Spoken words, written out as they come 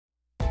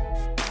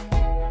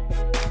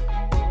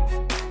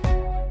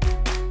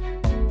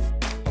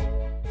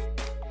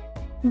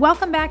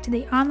Welcome back to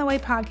the On the Way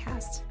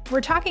podcast.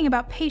 We're talking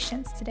about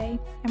patience today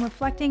and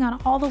reflecting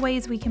on all the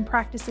ways we can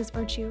practice this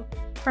virtue,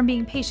 from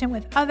being patient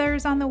with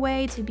others on the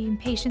way to being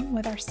patient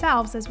with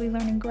ourselves as we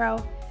learn and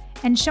grow,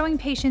 and showing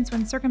patience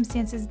when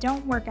circumstances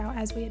don't work out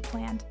as we had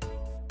planned.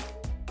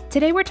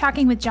 Today we're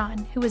talking with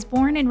John, who was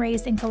born and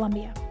raised in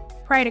Colombia.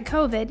 Prior to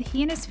COVID,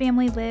 he and his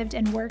family lived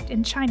and worked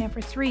in China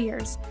for 3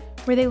 years,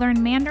 where they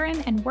learned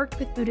Mandarin and worked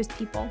with Buddhist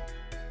people.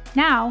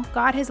 Now,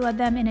 God has led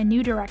them in a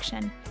new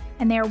direction,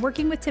 and they are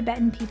working with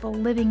Tibetan people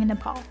living in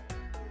Nepal.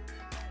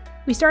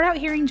 We start out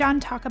hearing John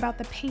talk about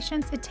the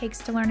patience it takes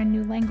to learn a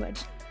new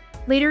language.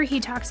 Later, he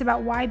talks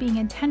about why being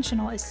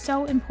intentional is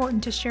so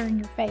important to sharing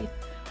your faith,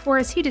 or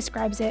as he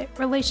describes it,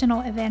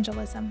 relational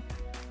evangelism.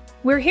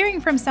 We're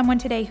hearing from someone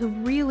today who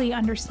really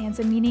understands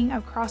the meaning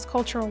of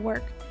cross-cultural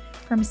work,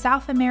 from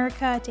South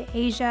America to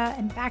Asia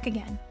and back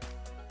again.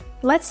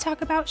 Let's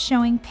talk about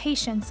showing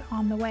patience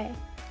on the way.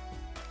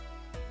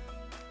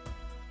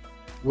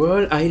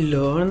 Well, I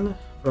learned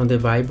from the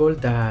Bible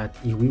that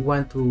if we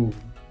want to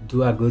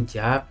do a good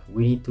job,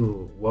 we need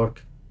to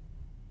work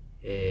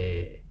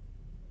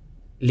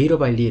little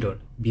by little,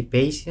 be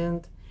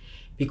patient.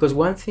 Because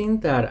one thing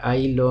that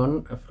I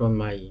learned from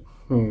my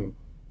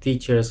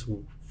teachers,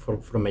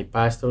 from my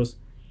pastors,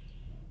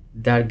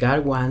 that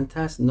God wants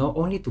us not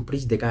only to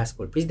preach the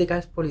gospel. Preach the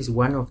gospel is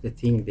one of the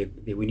things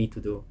that we need to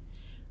do.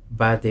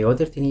 But the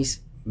other thing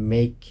is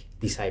make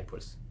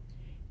disciples.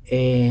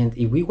 And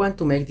if we want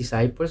to make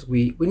disciples,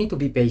 we need to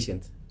be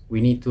patient. We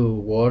need to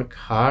work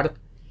hard,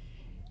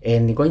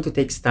 and it's going to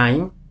take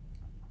time.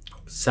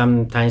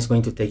 Sometimes it's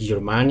going to take your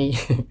money.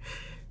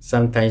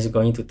 Sometimes it's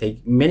going to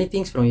take many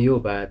things from you,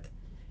 but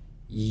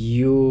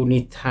you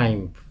need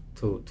time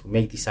to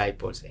make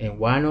disciples. And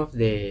one of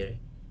the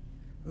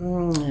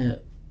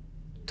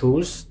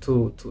tools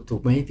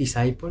to make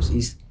disciples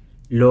is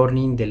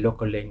learning the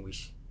local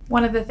language.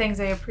 One of the things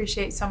I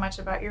appreciate so much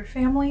about your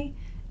family,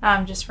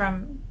 just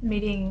from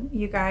meeting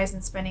you guys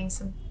and spending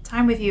some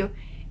time with you,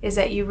 is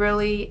that you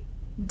really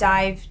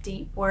dive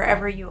deep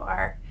wherever you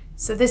are.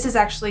 So this is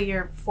actually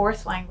your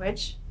fourth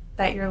language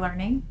that you're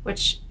learning,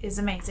 which is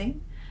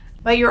amazing.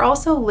 But you're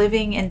also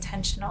living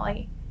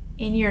intentionally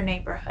in your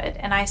neighborhood.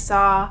 And I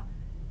saw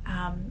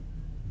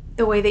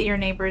the way that your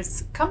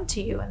neighbors come to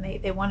you and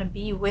they want to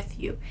be with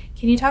you.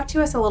 Can you talk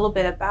to us a little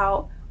bit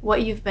about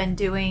what you've been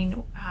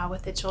doing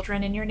with the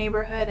children in your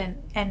neighborhood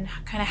and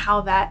kind of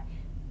how that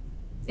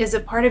is a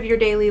part of your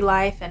daily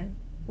life and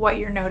what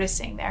you're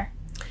noticing there?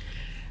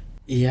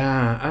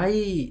 Yeah,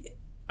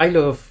 I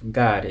love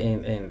God,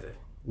 and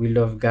we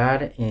love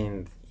God,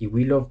 and if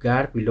we love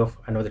God, we love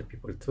another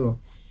people too,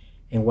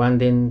 and want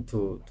them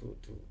to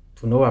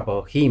know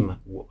about Him,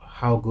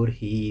 how good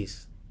He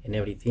is, and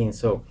everything.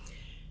 So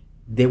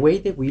the way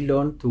that we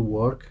learn to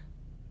work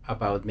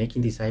about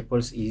making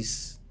disciples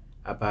is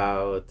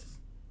about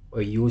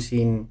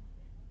using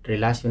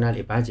relational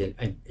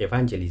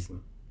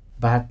evangelism,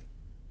 but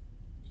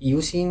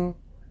using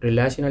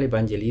relational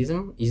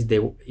evangelism is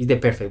the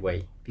perfect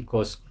way,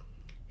 because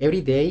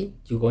every day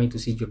you're going to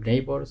see your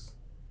neighbors.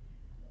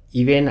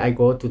 Even I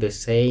go to the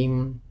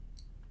same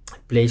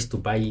place to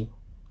buy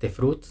the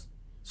fruits.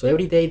 So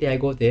every day that I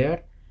go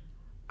there,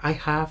 I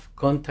have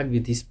contact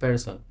with this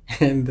person.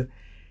 And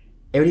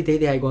every day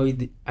that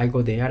I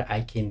go there,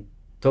 I can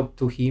talk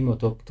to him or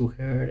talk to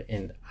her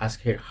and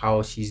ask her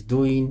how she's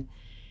doing.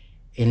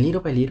 And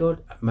little by little,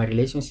 my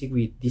relationship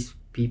with these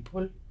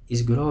people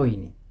is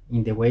growing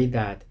in the way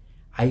that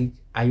I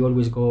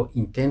always go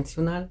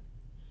intentional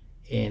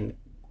and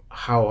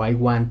how I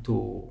want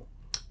to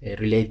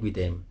relate with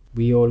them.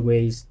 We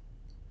always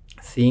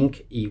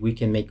think if we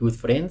can make good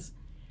friends.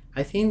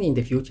 I think in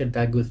the future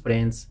that good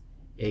friends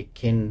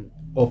can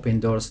open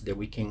doors that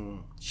we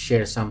can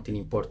share something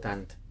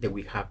important that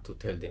we have to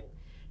tell them.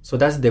 So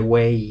that's the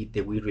way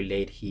that we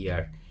relate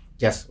here.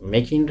 Just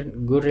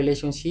making good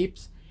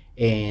relationships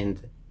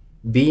and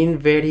being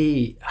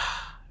very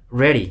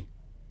ready.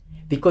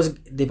 Because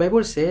the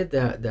Bible said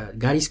that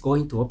God is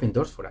going to open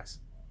doors for us.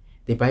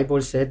 The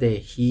Bible said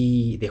that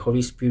the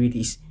Holy Spirit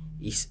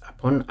is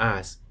upon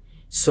us.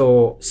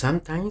 So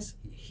sometimes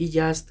He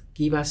just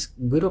gives us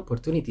good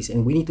opportunities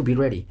and we need to be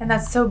ready. And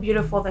that's so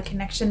beautiful, the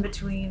connection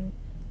between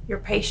your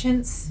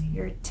patience,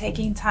 your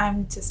taking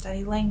time to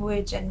study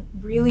language and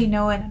really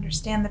know and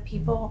understand the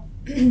people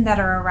that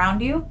are around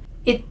you.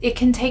 It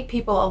can take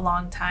people a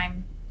long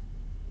time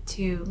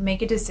to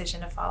make a decision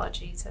to follow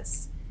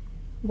Jesus.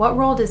 What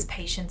role does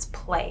patience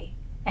play,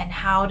 and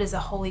how does the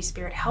Holy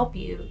Spirit help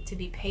you to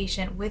be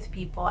patient with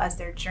people as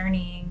they're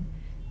journeying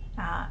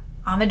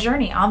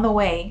on the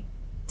way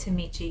to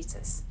meet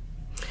Jesus?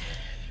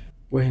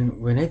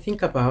 When I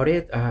think about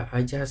it,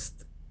 I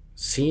just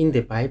see in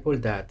the Bible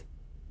that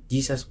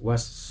Jesus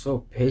was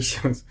so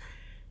patient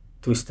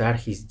to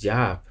start His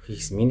job,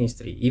 His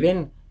ministry.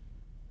 Even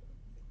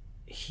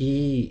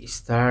He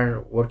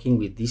started working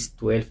with these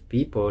 12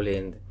 people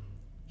and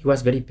He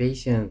was very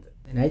patient.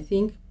 And I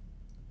think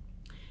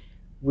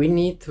we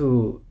need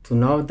to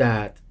know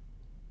that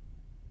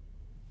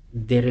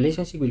the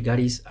relationship with God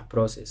is a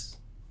process.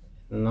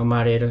 No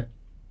matter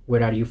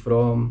where are you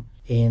from,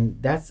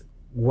 And that's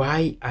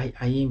why I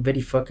am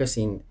very focused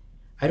in,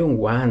 I don't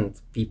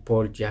want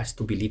people just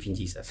to believe in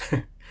Jesus.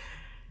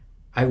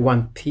 I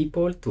want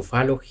people to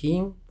follow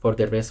him for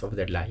the rest of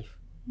their life.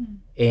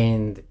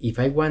 And if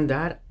I want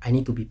that, I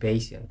need to be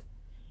patient,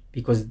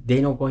 because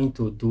they're not going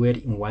to do it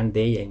in one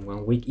day, in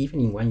 1 week, even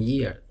in 1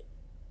 year,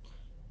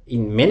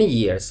 in many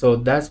years. So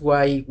that's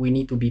why we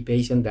need to be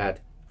patient, that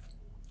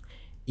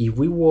if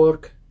we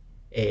work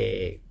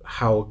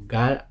how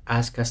God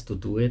asks us to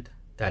do it,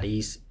 that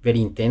is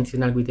very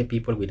intentional with the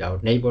people, with our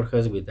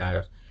neighborhoods, with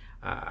our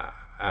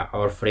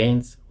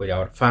friends, with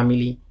our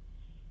family,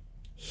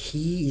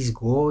 he is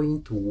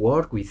going to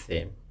work with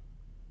them.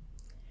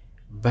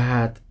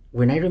 But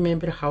when I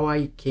remember how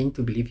I came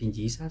to believe in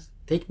Jesus,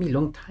 it take me a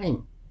long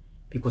time,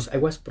 because I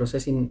was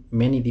processing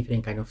many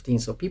different kind of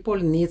things. So people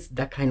need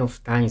that kind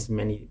of times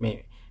many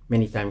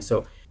times.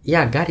 So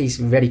yeah, God is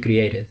very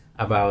creative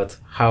about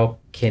how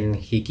can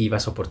he give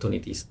us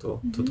opportunities to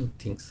do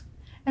things.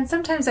 And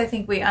sometimes I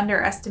think we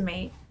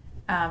underestimate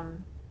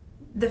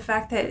the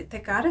fact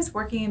that God is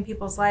working in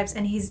people's lives,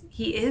 and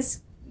he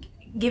is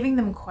giving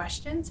them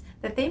questions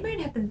that they might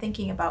have been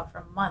thinking about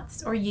for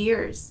months or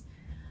years.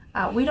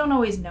 We don't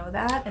always know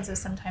that, and so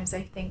sometimes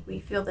I think we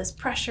feel this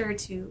pressure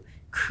to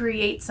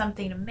create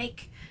something,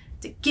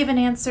 to give an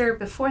answer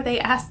before they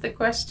ask the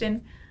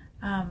question.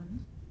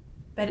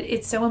 But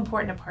it's so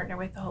important to partner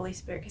with the Holy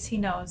Spirit, because he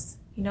knows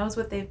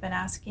what they've been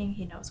asking,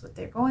 he knows what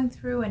they're going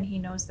through, and he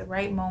knows the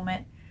right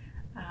moment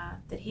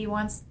that he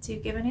wants to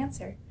give an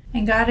answer.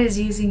 And God is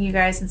using you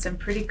guys in some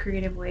pretty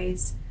creative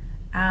ways.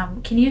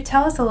 Can you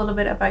tell us a little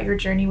bit about your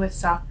journey with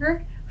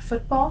soccer,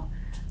 football,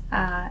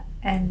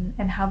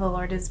 and how the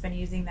Lord has been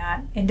using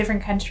that in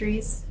different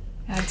countries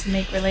to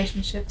make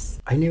relationships?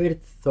 I never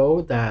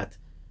thought that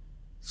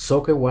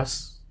soccer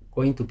was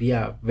going to be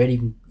a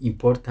very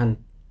important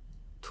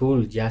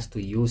tool just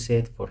to use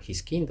it for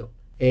his kingdom.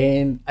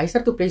 And I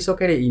started to play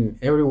soccer in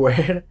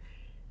everywhere,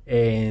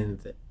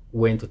 and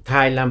went to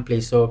Thailand,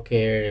 play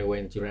soccer,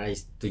 went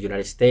to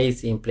United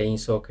States in playing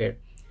soccer.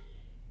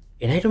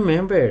 And I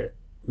remember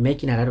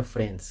making a lot of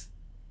friends.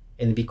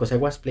 And because I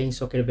was playing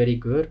soccer very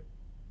good,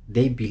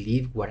 they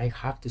believed what I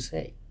have to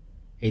say.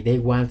 And they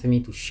wanted me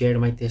to share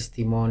my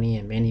testimony,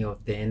 and many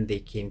of them, they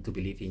came to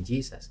believe in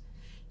Jesus.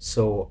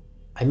 So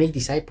I make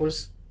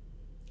disciples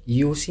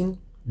using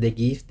the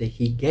gift that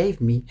he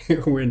gave me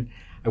when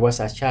I was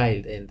a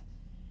child. And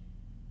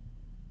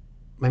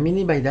my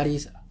meaning by that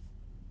is,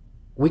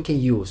 we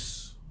can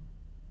use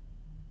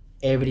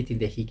everything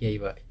that he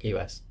gave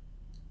us.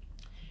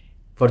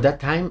 For that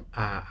time,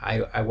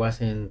 I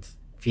wasn't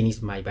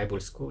finished my Bible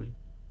school.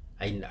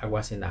 I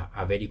wasn't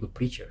a very good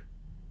preacher.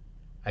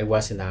 I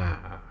wasn't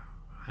a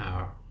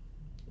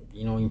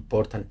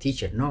important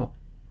teacher. No,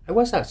 I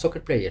was a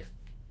soccer player,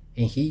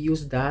 and he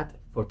used that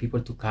for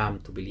people to come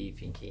to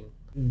believe in him.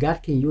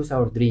 God can use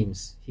our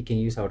dreams. He can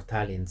use our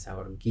talents,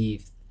 our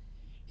gifts.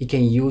 He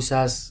can use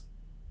us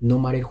no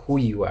matter who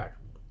you are.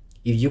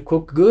 If you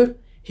cook good,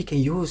 he can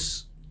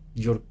use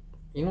your,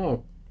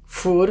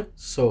 food,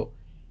 so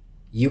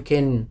you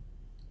can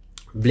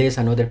bless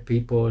another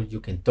people. You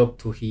can talk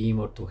to him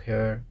or to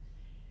her.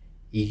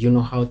 If you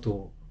know how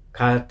to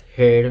cut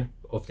hair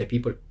of the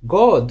people,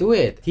 go do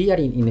it. Here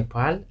in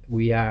Nepal,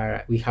 we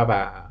have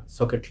a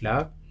soccer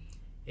club,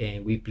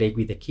 and we play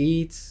with the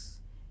kids.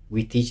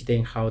 We teach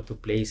them how to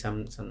play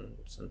some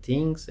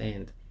things,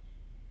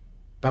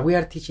 but we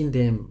are teaching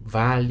them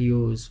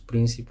values,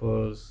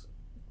 principles.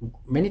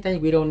 Many times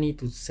we don't need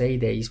to say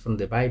that it's from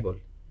the Bible.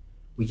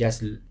 We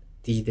just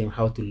teach them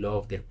how to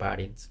love their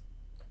parents,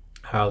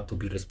 how to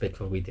be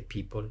respectful with the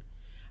people,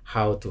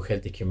 how to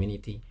help the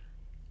community.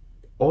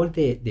 All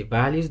the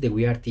values that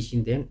we are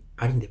teaching them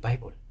are in the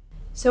Bible.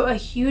 So a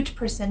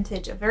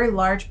very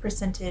large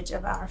percentage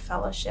of our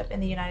fellowship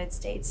in the United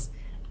States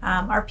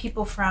are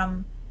people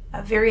from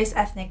various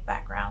ethnic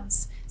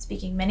backgrounds,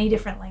 speaking many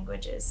different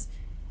languages.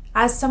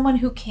 As someone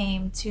who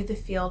came to the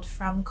field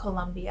from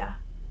Colombia,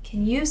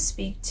 can you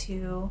speak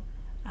to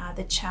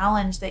the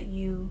challenge that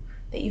you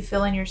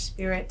feel in your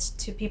spirit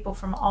to people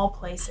from all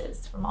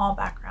places, from all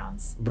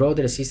backgrounds?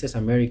 Brothers, sisters,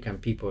 American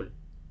people,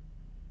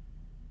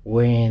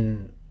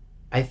 when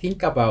I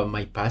think about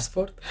my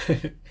passport,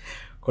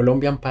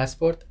 Colombian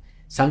passport,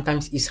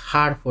 sometimes it's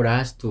hard for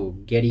us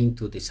to get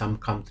into some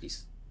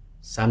countries.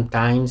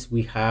 Sometimes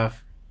we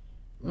have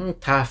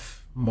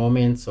tough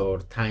moments or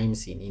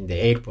times in the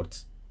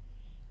airports.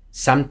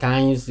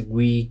 Sometimes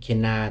we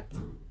cannot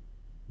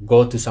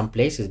go to some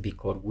places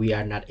because we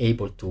are not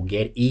able to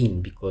get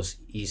in because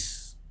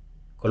it's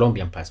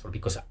Colombian passport,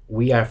 because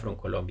we are from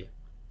Colombia.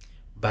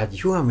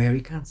 But you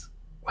Americans,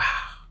 wow,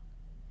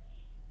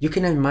 you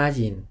can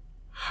imagine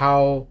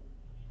how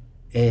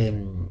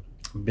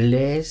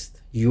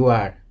blessed you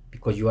are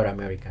because you are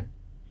American.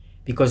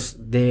 Because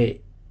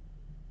if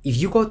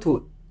you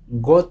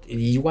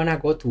wanna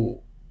go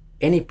to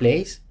any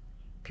place,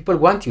 people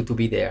want you to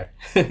be there.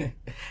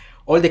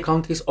 All the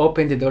countries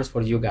open the doors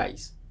for you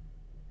guys,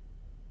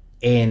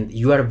 and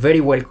you are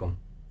very welcome.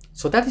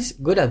 So that is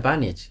good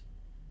advantage.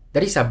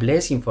 That is a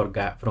blessing from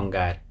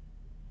God.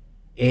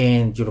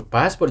 And your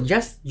passport,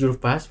 just your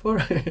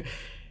passport,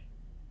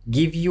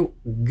 give you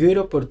good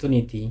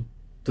opportunity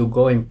to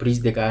go and preach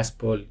the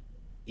gospel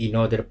in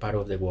other part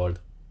of the world.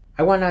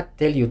 I want to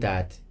tell you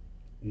that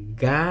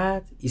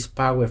God is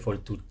powerful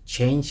to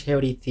change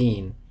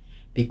everything,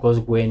 because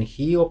when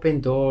he open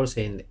doors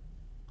and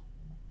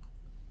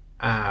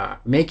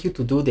make you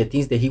to do the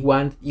things that he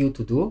wants you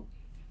to do,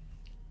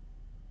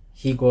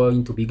 he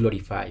going to be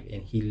glorified,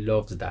 and he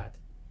loves that.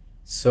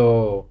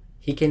 So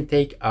he can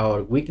take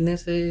our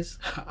weaknesses,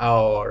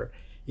 our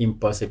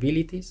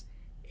impossibilities,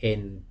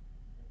 and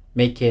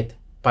make it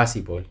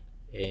possible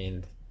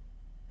and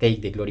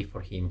take the glory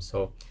for him.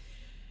 So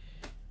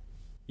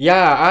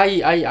yeah,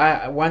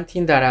 I one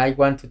thing that I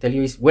want to tell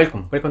you is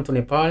welcome to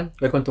Nepal,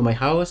 welcome to my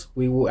house.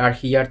 We are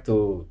here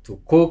to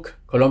cook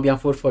Colombian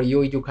food for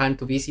you. You can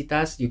to visit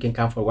us. You can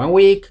come for 1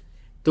 week,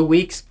 2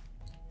 weeks,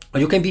 or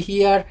you can be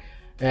here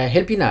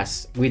helping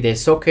us with the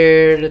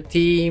soccer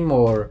team,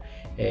 or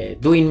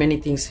doing many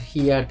things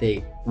here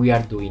that we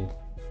are doing.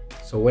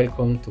 So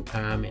welcome to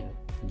come and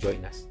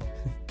join us.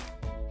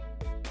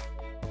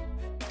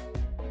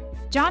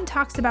 John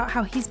talks about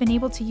how he's been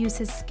able to use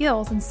his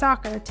skills in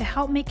soccer to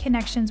help make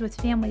connections with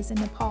families in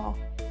Nepal,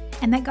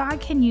 and that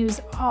God can use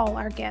all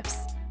our gifts.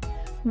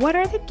 What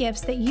are the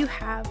gifts that you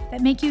have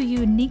that make you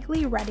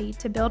uniquely ready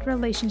to build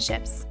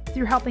relationships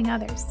through helping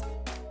others?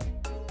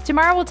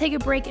 Tomorrow we'll take a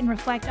break and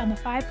reflect on the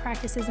 5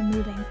 practices of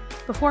moving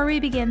before we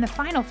begin the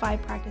final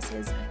 5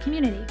 practices of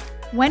community.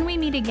 When we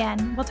meet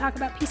again, we'll talk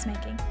about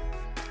peacemaking.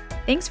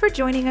 Thanks for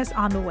joining us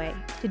on the way.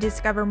 To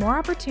discover more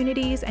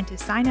opportunities and to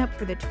sign up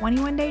for the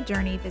 21-day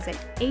journey, visit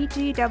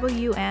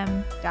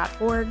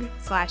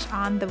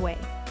agwm.org/ontheway.